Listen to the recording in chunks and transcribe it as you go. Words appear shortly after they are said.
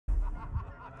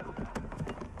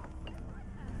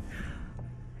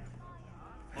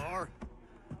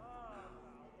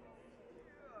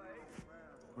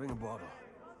bottle.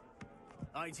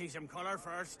 I see some color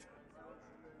first.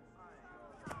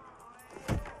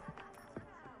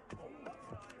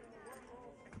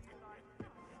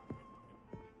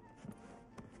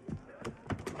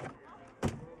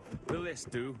 Will this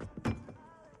do?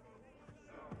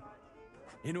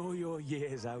 In all your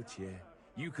years out here,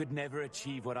 you could never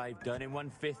achieve what I've done in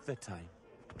 1/5 the time.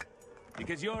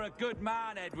 Because you're a good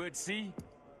man, Edward, see?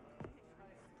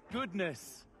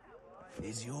 Goodness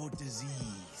is your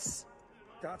disease.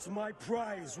 That's my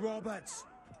prize, Roberts.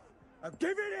 Now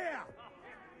give it here!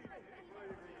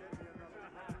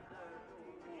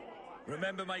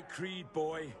 Remember my creed,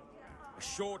 boy. A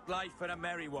short life and a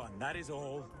merry one, that is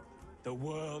all. The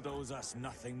world owes us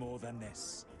nothing more than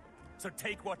this. So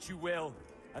take what you will,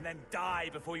 and then die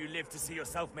before you live to see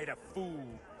yourself made a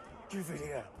fool. Give it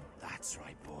here. That's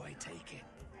right, boy, take it.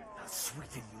 I'll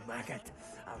sweeten you, maggot.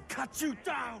 I'll cut you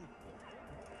down!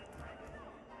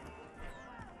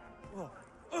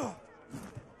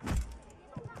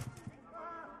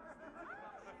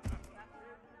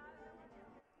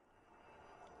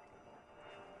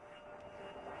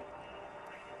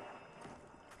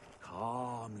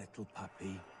 Calm, little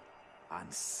puppy,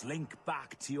 and slink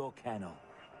back to your kennel.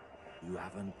 You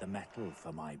haven't the mettle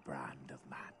for my brand of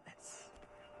madness.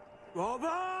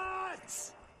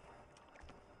 Roberts!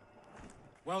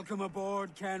 Welcome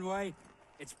aboard, Kenway.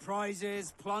 It's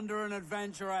prizes, plunder, and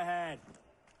adventure ahead.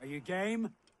 Are you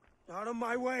game? Out of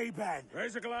my way, Ben.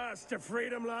 Raise a glass to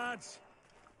freedom, lads.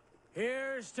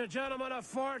 Here's to gentlemen of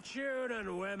fortune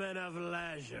and women of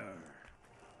leisure.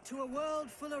 To a world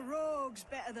full of rogues,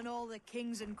 better than all the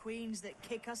kings and queens that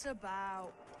kick us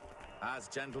about. As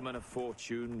gentlemen of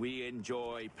fortune, we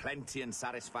enjoy plenty and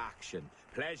satisfaction,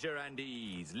 pleasure and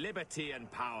ease, liberty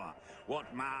and power.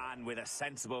 What man with a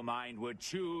sensible mind would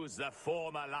choose the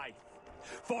former life?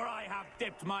 For I have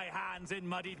dipped my hands in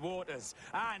muddied waters,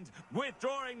 and,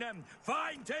 withdrawing them,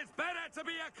 find 'tis better to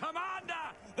be a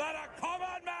commander than a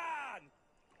common man!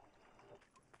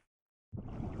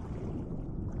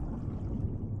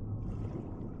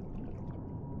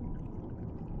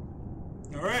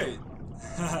 Alright.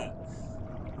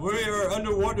 We are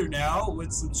underwater now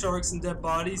with some sharks and dead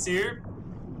bodies here.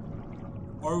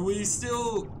 Are we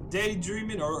still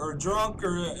daydreaming or drunk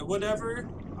or whatever?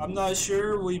 I'm not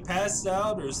sure. We passed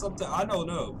out or something. I don't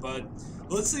know. But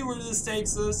let's see where this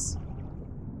takes us.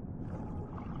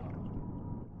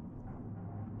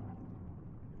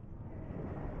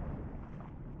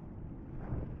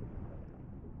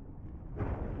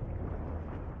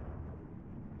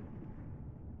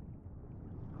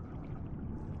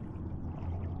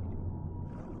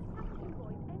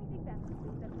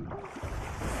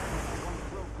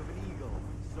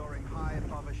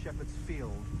 Shepherd's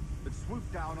field that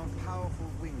swooped down on powerful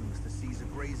wings to seize a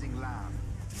grazing lamb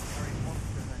and carry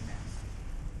monster in their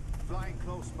nest. Flying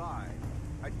close by,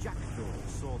 a jackdaw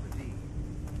saw the deed,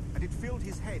 and it filled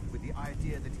his head with the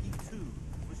idea that he too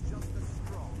was just as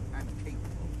strong and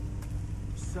capable.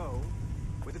 So,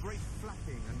 with a great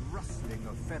flapping and rustling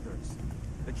of feathers,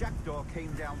 the jackdaw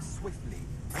came down swiftly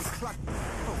and clutched the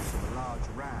coat of a large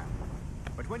ram.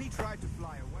 But when he tried to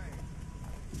fly away,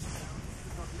 he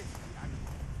could not lift the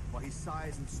animal, for his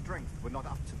size and strength were not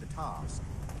up to the task.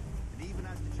 And even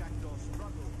as the jackdaw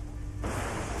struggled,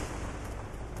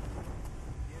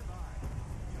 nearby,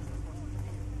 just as what he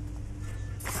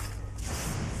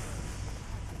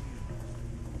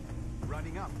did.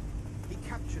 Running up, he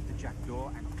captured the jackdaw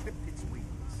and clipped its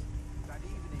wings. That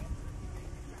evening, he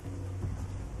made the jackdaw.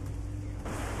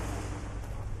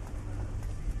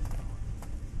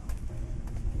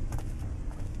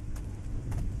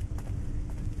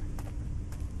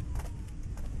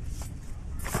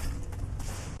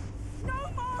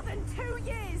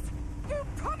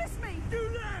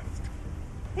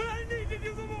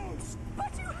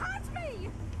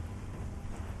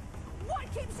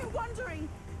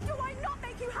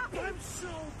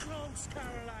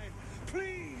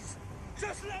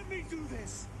 Just let me do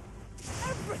this!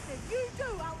 Everything you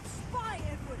do, I'll spy,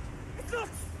 Edward! It's not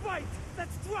spite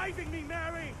that's driving me,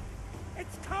 Mary!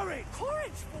 It's courage!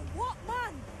 Courage for what,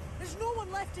 man? There's no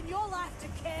one left in your life to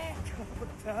care. God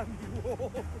damn you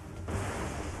all!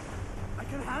 I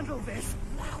can handle this!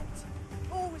 Loud!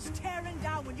 Always tearing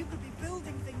down when you could be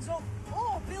building things up,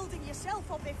 or building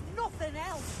yourself up if nothing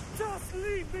else. Just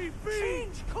leave me be!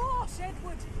 Change course,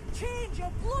 Edward! Change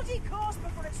your bloody course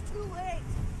before it's too late!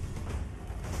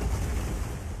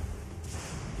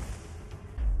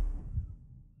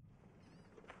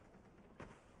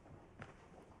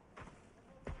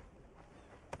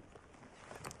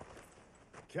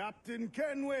 Captain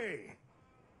Kenway!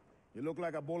 You look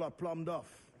like a bowl of plum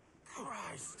duff.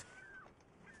 Christ!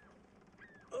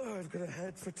 I've got a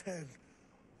head for 10.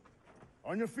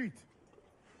 On your feet.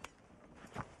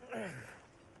 You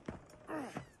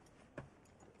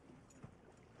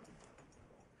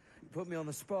put me on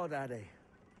the spot, Addy.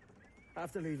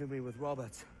 After leaving me with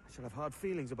Robert, I should have hard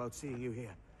feelings about seeing you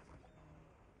here.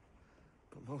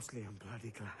 But mostly I'm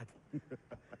bloody glad.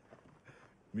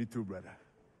 Me too, brother.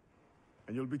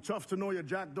 And you'll be chuffed to know your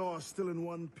jackdaw is still in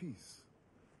one piece.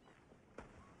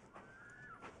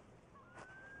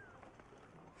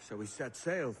 Shall we set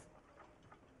sail?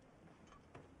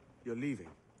 You're leaving.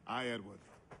 Aye, Edward.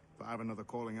 But I have another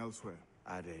calling elsewhere.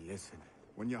 Addy, listen.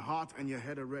 When your heart and your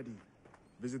head are ready,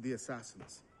 visit the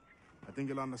assassins. I think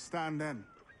you'll understand then.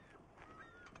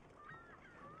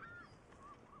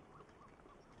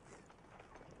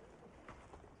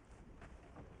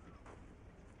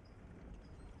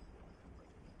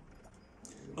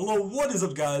 Hello, what is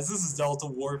up guys? This is Delta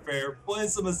Warfare, playing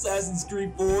some Assassin's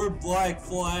Creed 4 Black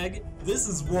Flag. This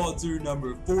is walkthrough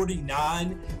number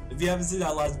 49. If you haven't seen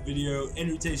that last video,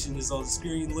 annotation is on the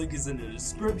screen, link is in the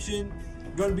description.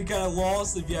 You're going to be kind of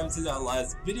lost if you haven't seen that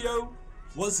last video.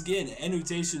 Once again,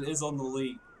 annotation is on the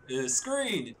link.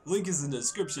 Screen, link is in the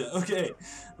description. Okay,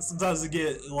 sometimes I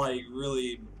get like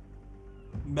really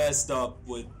messed up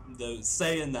with the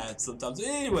saying that sometimes.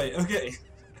 Anyway, okay.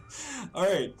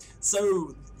 Alright,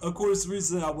 so of course the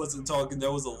reason I wasn't talking,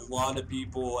 there was a lot of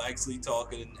people actually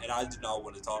talking and I did not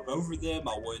want to talk over them.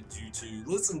 I wanted you to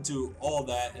listen to all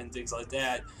that and things like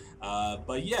that.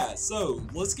 But yeah, so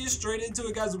let's get straight into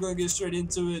it guys. We're going to get straight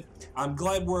into it. I'm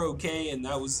glad we're okay, and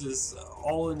that was just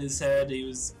all in his head. He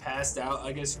was passed out,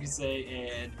 I guess you could say,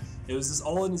 and it was just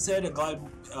all in his head. I'm glad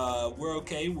we're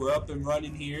okay. We're up and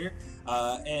running here.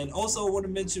 And also I want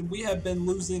to mention we have been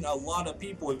losing a lot of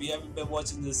people. If you haven't been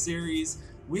watching this series,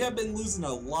 we have been losing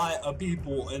a lot of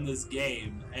people in this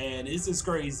game, and it's just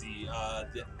crazy.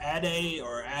 The Ade,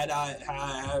 or Adi,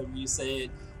 however you say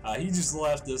it, he just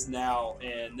left us now,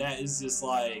 and that is just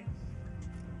like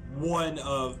one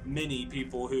of many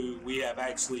people who we have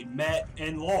actually met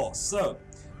and lost. So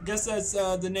I guess that's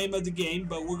the name of the game,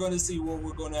 but we're going to see what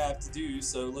we're going to have to do,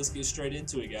 so let's get straight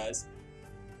into it guys.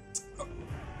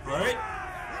 Alright.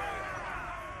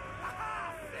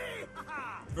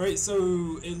 Alright,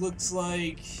 so it looks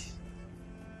like...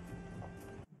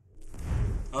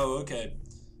 Oh, okay.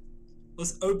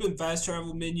 Let's open fast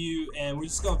travel menu, and we're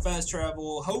just going to fast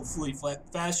travel, hopefully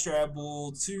fast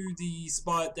travel to the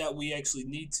spot that we actually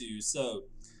need to. So,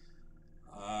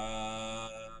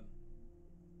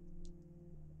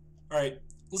 alright,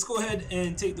 let's go ahead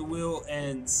and take the wheel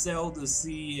and sail the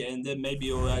sea, and then maybe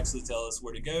it'll actually tell us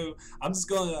where to go. I'm just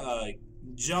going to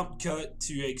jump cut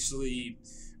to actually,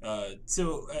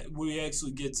 till we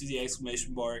actually get to the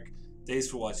exclamation mark. Thanks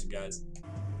for watching, guys.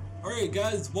 Alright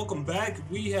guys, welcome back.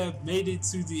 We have made it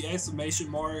to the exclamation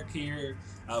mark here.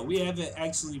 We haven't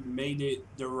actually made it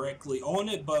directly on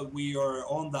it, but we are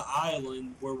on the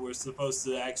island where we're supposed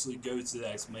to actually go to the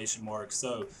exclamation mark.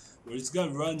 So we're just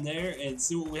gonna run there and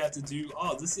see what we have to do.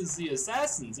 Oh, this is the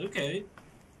assassins. Okay.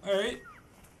 Alright.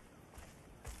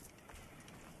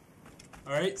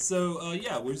 Alright, so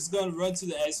yeah, we're just gonna run to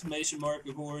the exclamation mark,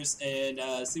 of course, and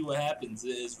see what happens.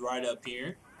 It is right up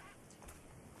here.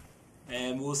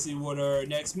 And we'll see what our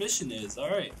next mission is.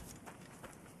 Alright.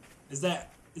 Is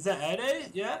that Ade?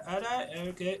 Yeah, Ade?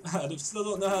 Okay. I still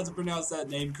don't know how to pronounce that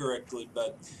name correctly,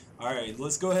 but alright,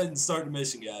 let's go ahead and start the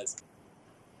mission, guys.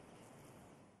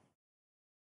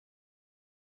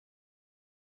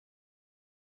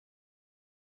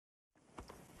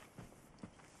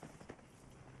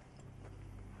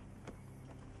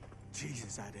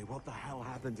 Jesus, Addy, what the hell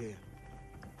happened here?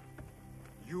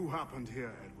 You happened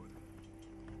here, Edward.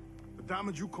 The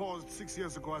damage you caused 6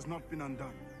 years ago has not been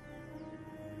undone.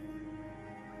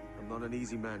 I'm not an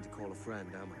easy man to call a friend,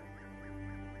 am I?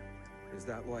 Is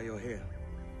that why you're here?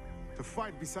 To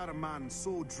fight beside a man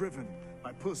so driven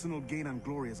by personal gain and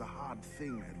glory is a hard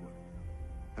thing, Edward.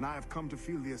 And I have come to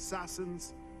feel the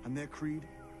assassins and their creed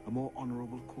a more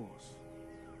honorable course.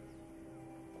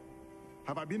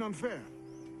 Have I been unfair?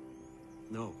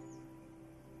 No.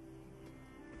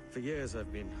 For years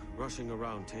I've been rushing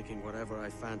around, taking whatever I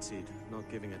fancied, not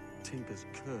giving a tinker's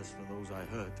curse for those I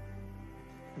hurt.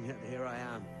 And yet here I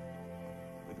am,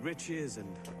 with riches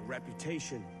and a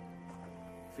reputation,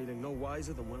 feeling no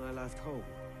wiser than when I left home.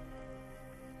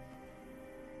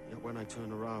 Yet when I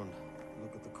turn around,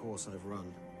 look at the course I've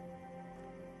run,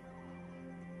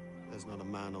 there's not a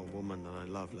man or woman that I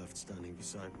love left standing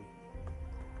beside me.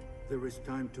 There is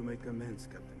time to make amends,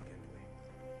 Captain Kenway.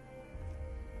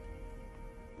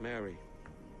 Mary.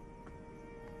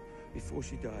 Before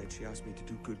she died, she asked me to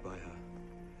do good by her,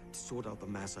 to sort out the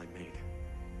mess I made.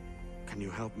 Can you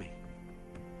help me?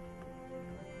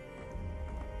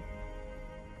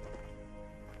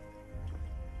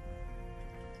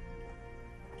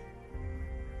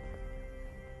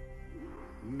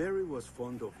 Mary was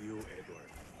fond of you, Edward.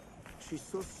 She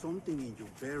saw something in your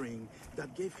bearing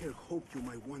that gave her hope you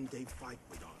might one day fight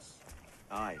with us.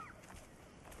 Aye.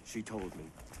 She told me.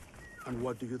 And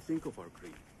what do you think of our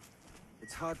creed?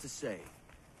 It's hard to say.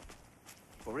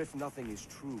 For if nothing is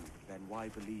true, then why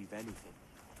believe anything?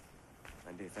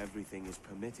 And if everything is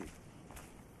permitted,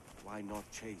 why not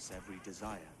chase every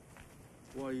desire?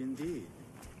 Why, indeed.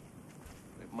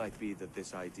 It might be that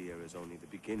this idea is only the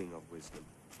beginning of wisdom,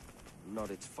 not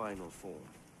its final form.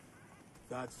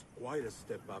 That's quite a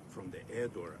step up from the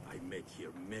Edward I met here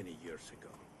many years ago.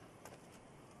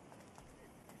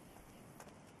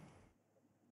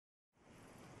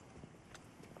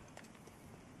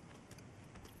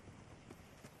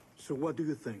 So what do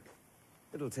you think?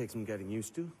 It'll take some getting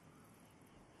used to.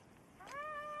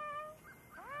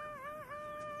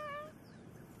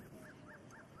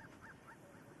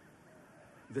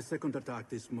 The second attack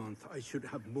this month, I should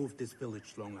have moved this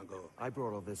village long ago. I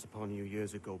brought all this upon you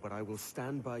years ago, but I will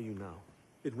stand by you now.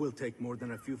 It will take more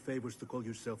than a few favors to call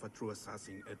yourself a true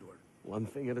assassin, Edward. One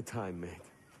thing at a time, mate.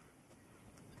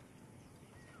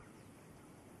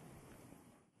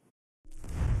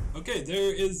 Okay,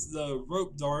 there is the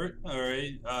rope dart.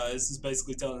 Alright, this is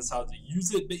basically telling us how to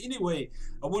use it. But anyway,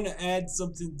 I want to add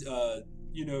something,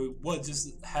 you know, what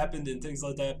just happened and things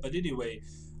like that. But anyway,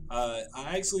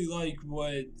 I actually like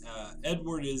what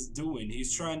Edward is doing.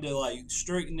 He's trying to like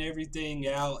straighten everything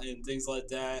out and things like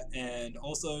that. And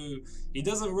also, he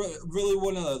doesn't really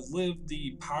want to live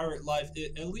the pirate life.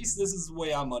 At least this is the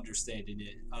way I'm understanding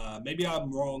it. Maybe I'm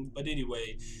wrong, but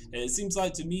anyway, it seems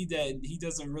like to me that he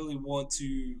doesn't really want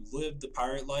to live the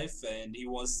pirate life, and he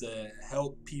wants to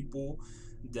help people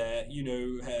that, you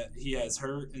know, he has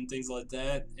hurt and things like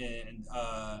that. And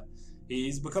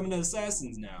he's becoming an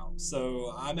assassin now.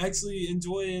 So I'm actually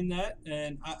enjoying that,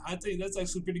 and I think that's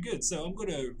actually pretty good. So I'm going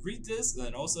to read this,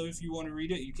 and also if you want to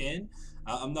read it, you can.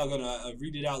 I'm not going to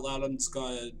read it out loud. I'm just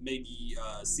going to maybe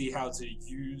see how to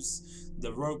use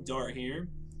the rope dart here.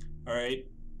 Alright.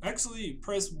 Actually,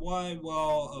 press Y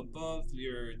while above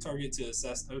your target to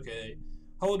assess. Okay.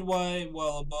 Hold Y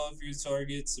while above your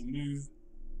target to move.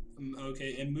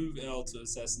 Okay, and move L to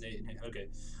assassinate. Okay,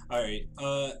 alright.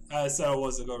 I said I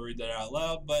wasn't going to read that out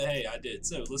loud, but hey, I did.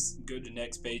 So let's go to the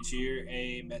next page here.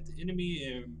 Aim at the enemy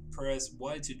and press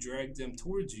Y to drag them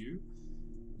towards you.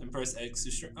 And press X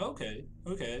to strike. Okay,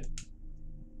 okay.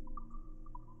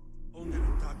 Only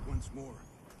attack once more.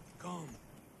 Come.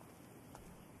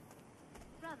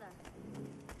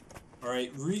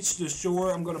 Alright, reach the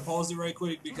shore. I'm going to pause it right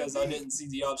quick because I didn't see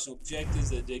the optional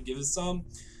objectives. That did give us some.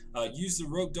 Use the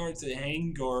rope dart to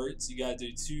hang guards. You gotta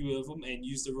do 2 of them, and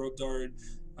use the rope dart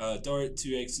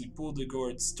to actually pull the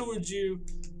guards towards you.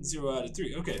 0 out of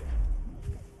 3. Okay.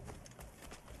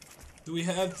 Do we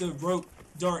have the rope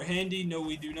dart handy? No,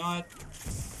 we do not.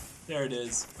 There it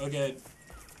is. Okay.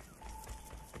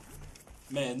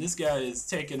 Man, this guy is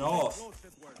taking off.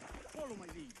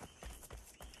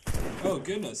 Oh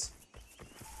goodness.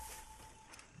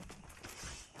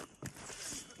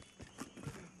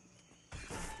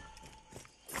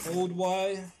 Hold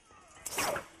Y.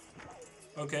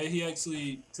 Okay, he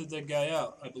actually took that guy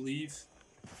out, I believe.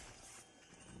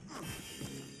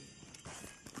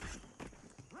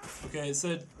 Okay, it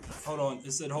said, hold on,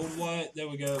 it said hold Y. There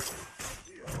we go.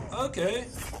 Okay,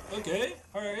 okay,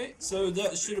 alright. So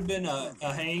that should have been a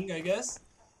hang, I guess.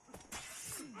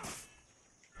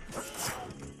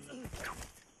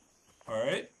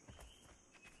 Alright.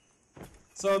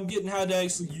 So I'm getting how to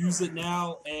actually use it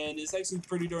now, and it's actually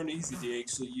pretty darn easy to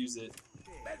actually use it.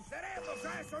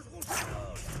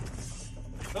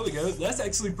 There we go. That's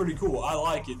actually pretty cool. I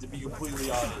like it, to be completely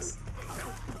honest.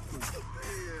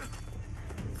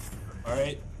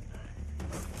 Alright.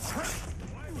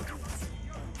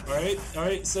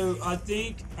 Alright, so I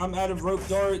think I'm out of rope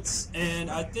darts,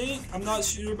 and I think, I'm not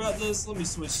sure about this. Let me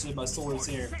switch to my swords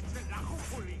here.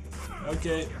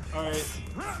 Okay, alright.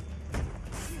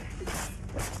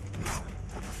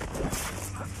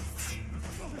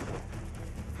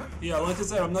 Yeah, like I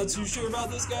said, I'm not too sure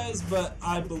about this, guys, but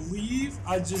I believe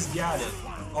I just got it.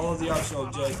 All of the optional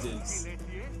objectives.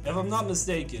 If I'm not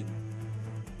mistaken.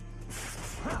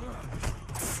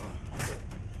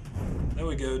 There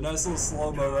we go, nice little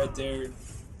slow-mo right there.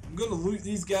 I'm gonna loot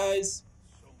these guys.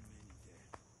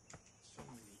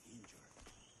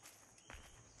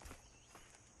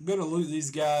 I'm gonna loot these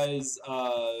guys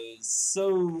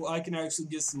so I can actually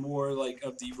get some more like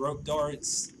of the rope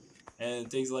darts and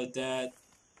things like that.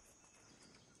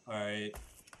 Alright.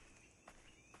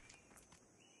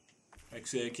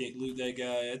 Actually, I can't loot that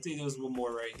guy. I think there's one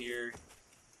more right here.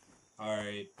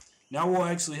 Alright. Now we'll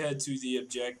actually head to the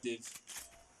objective.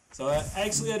 So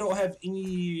actually I don't have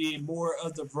any more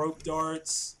of the rope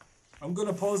darts. I'm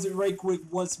gonna pause it right quick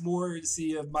once more to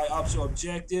see if my optional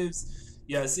objectives.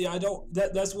 Yeah, see, I don't.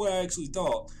 That's what I actually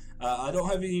thought. I don't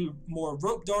have any more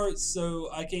rope darts, so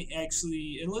I can't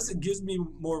actually, unless it gives me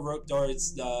more rope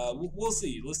darts. We'll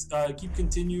see. Let's keep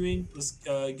continuing. Let's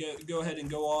go ahead and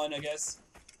go on, I guess.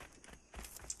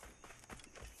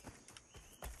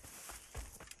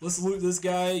 Let's loot this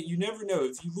guy. You never know.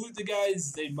 If you loot the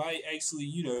guys, they might actually,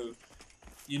 you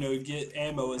know, get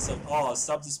ammo and stuff. Oh,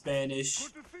 stop the Spanish.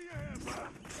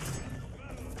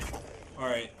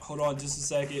 Alright, hold on just a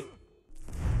second.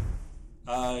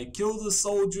 Kill the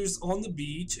soldiers on the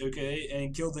beach, okay,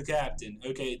 and kill the captain.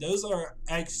 Okay, those are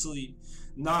actually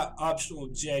not optional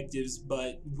objectives,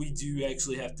 but we do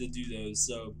actually have to do those,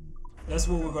 so that's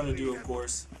what we're going to do, of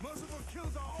course.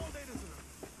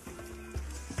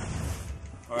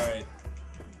 Alright.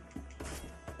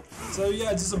 So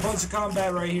yeah, just a bunch of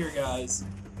combat right here, guys.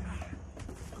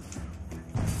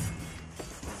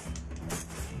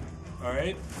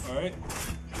 Alright, alright.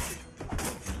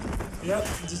 Yep,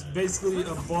 just basically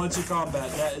a bunch of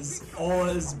combat. That is all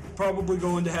that is probably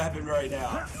going to happen right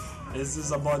now. This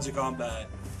is a bunch of combat.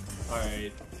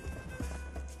 Alright.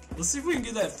 Let's see if we can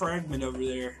get that fragment over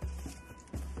there.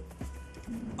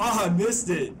 Oh, I missed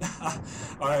it!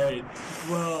 Alright.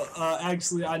 Well,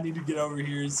 actually, I need to get over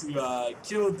here to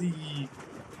kill the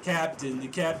captain. The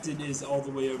captain is all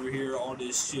the way over here on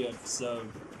his ship, so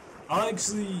I'll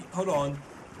actually... Hold on.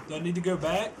 Do I need to go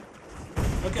back?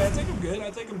 Okay, I think I'm good. I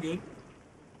think I'm good.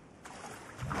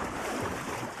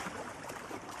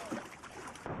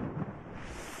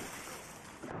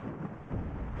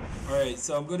 Alright,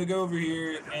 so I'm gonna go over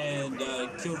here and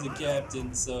kill the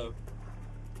captain, so...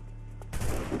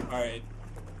 Alright.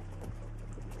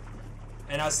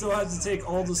 And I still have to take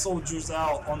all the soldiers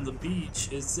out on the beach,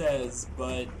 it says,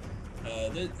 but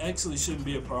that actually shouldn't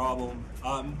be a problem.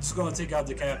 I'm just gonna take out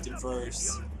the captain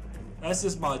first. That's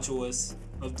just my choice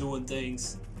of doing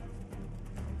things.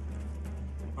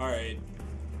 Alright.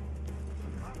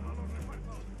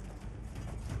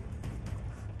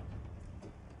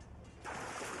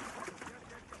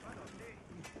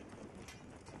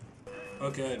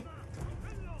 Okay.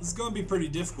 This is gonna be pretty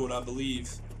difficult, I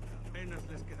believe.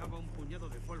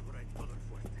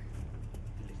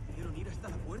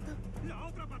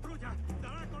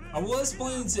 I was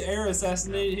planning to air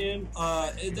assassinate him.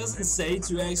 It doesn't say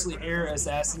to actually air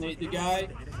assassinate the guy,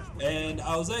 and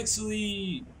I was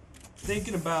actually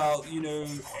thinking about, you know,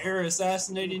 air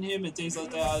assassinating him and things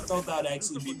like that. I thought that'd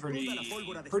actually be pretty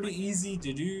easy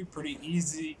to do,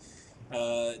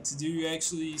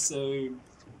 actually. So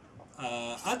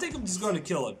I think I'm just going to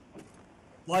kill him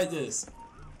like this.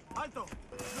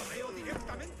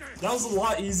 That was a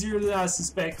lot easier than I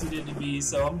suspected it to be,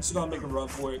 so I'm just going to make a run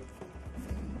for it.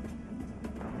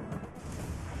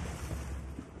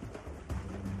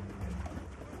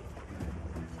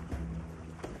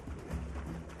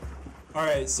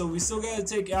 Alright, so we still gotta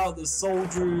take out the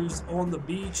soldiers on the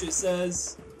beach, it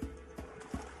says.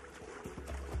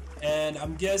 And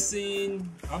I'm guessing...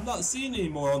 I'm not seeing any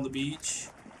more on the beach.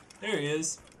 There he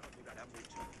is.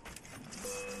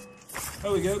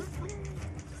 There we go.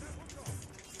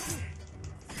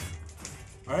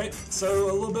 Alright,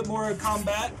 so a little bit more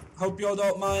combat. Hope y'all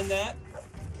don't mind that.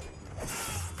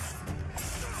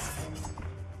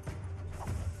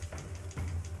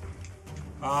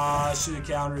 I should have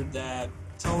countered that.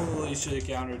 Totally should have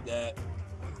countered that.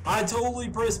 I totally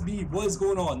pressed B. What is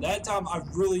going on? That time I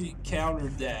really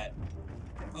countered that.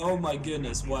 Oh my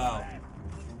goodness, wow.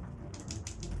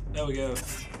 There we go.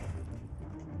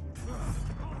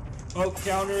 Oh,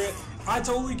 counter it. I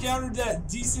totally countered that.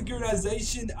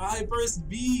 Desynchronization. I pressed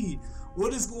B.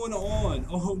 What is going on?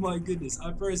 Oh my goodness.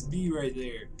 I pressed B right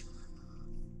there.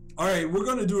 Alright, we're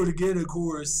going to do it again, of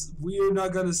course. We are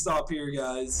not going to stop here,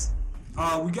 guys.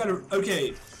 We gotta,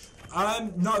 okay,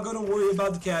 I'm not gonna worry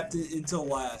about the captain until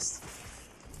last.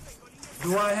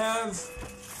 Do I have,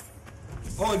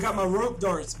 oh, I got my rope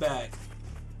darts back.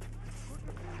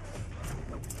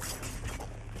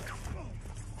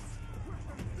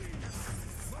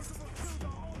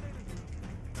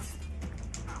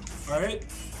 Alright.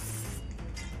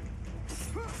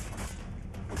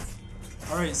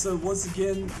 Alright, so once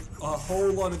again, a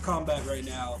whole lot of combat right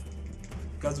now.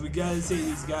 Because we gotta take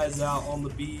these guys out on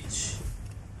the beach.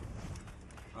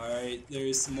 Alright,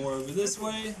 there's some more over this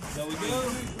way. There we go.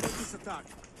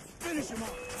 Finish him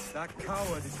off. That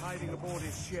coward is hiding aboard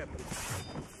his ship.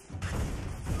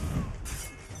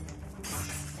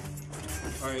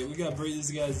 Alright, we gotta break this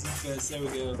guy's defense. There we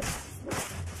go.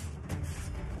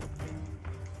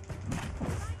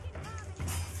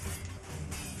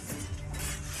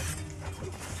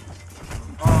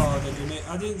 damn it.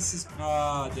 I didn't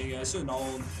dang it, I should've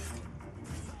known.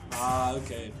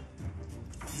 Okay.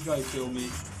 He's gonna kill me.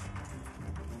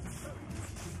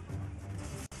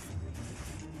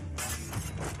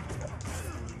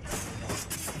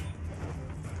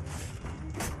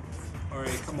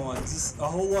 Alright, come on. Just a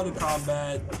whole lot of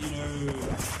combat, you know.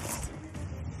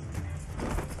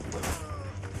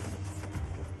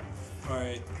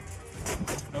 Alright.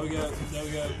 There we go. There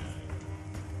we go.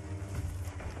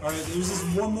 Alright, there's just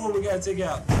one more we gotta take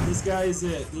out. This guy is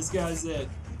it. This guy is it.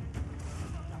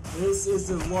 This is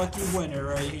the lucky winner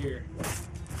right here.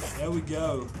 There we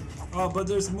go. Oh, but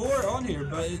there's more on here,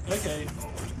 but okay.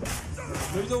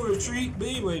 Maybe they'll retreat, but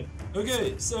anyway.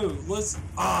 Okay, so let's...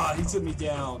 he took me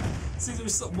down. See,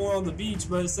 there's something more on the beach,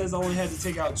 but it says I only had to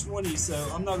take out 20, so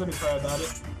I'm not gonna cry about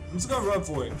it. I'm just gonna run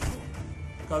for it.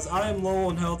 Because I am low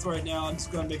on health right now, I'm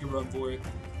just gonna make a run for it.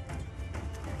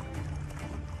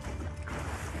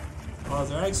 Oh,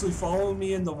 they're actually following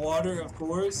me in the water, of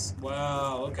course.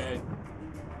 Wow, okay.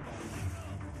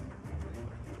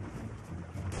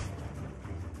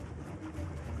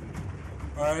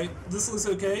 Alright, this looks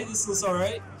okay. This looks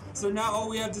alright. So now all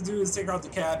we have to do is take out the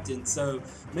captain. So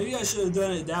maybe I should have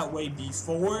done it that way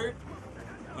before.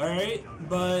 Alright,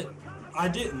 but I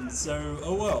didn't. So,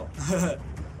 oh well.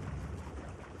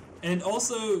 And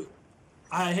also,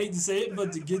 I hate to say it,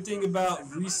 but the good thing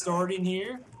about restarting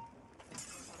here...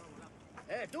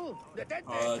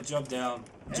 jump down.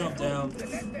 Jump down.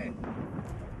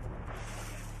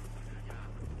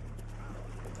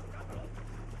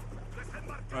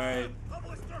 Alright.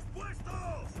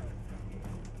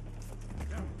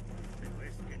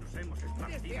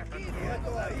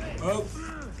 Oh.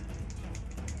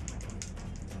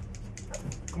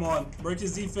 Come on, break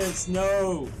his defense.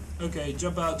 No. Okay,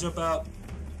 jump out, jump out.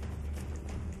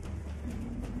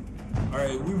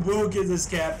 Alright, we will get this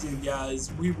captain,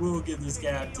 guys. We will get this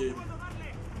captain.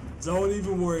 Don't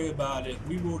even worry about it.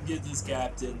 We will get this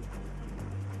captain.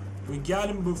 We got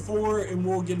him before, and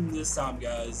we'll get him this time,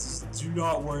 guys. Just do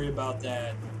not worry about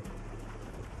that.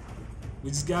 We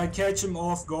just gotta catch him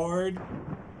off guard.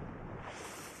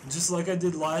 Just like I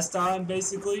did last time,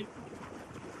 basically.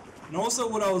 And also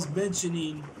what I was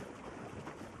mentioning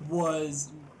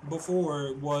was...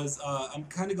 before was I'm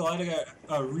kind of glad I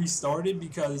got restarted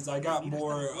because I got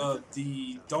more of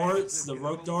the darts, the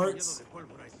rope darts.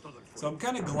 So I'm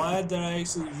kind of glad that I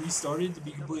actually restarted, to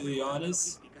be completely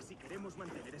honest.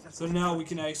 So now we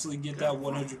can actually get that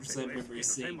 100% memory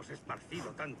sync.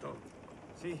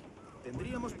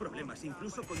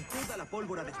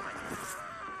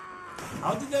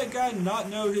 How did that guy not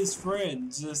know his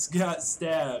friend just got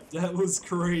stabbed? That was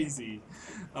crazy.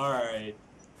 Alright.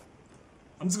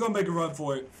 I'm just gonna make a run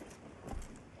for it.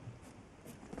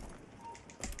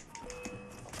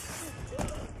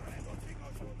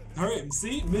 Alright,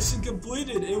 see? Mission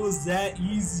completed. It was that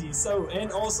easy. So,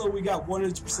 and also we got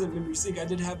 100% memory sync. I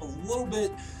did have a little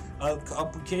bit of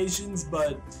complications,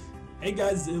 but hey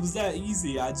guys, it was that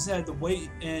easy. I just had to wait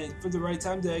and for the right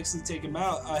time to actually take him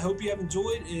out. I hope you have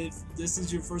enjoyed. If this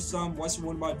is your first time watching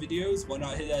one of my videos, why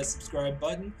not hit that subscribe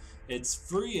button? It's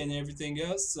free and everything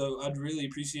else, so I'd really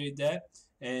appreciate that.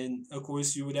 And of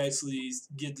course you would actually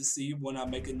get to see when I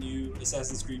make a new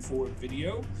Assassin's Creed 4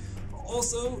 video.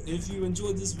 Also, if you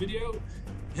enjoyed this video,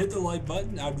 hit the like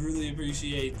button. I'd really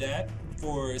appreciate that.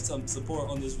 For some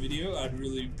support on this video, I'd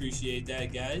really appreciate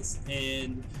that, guys.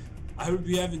 And I hope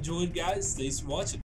you have enjoyed, guys. Thanks for watching.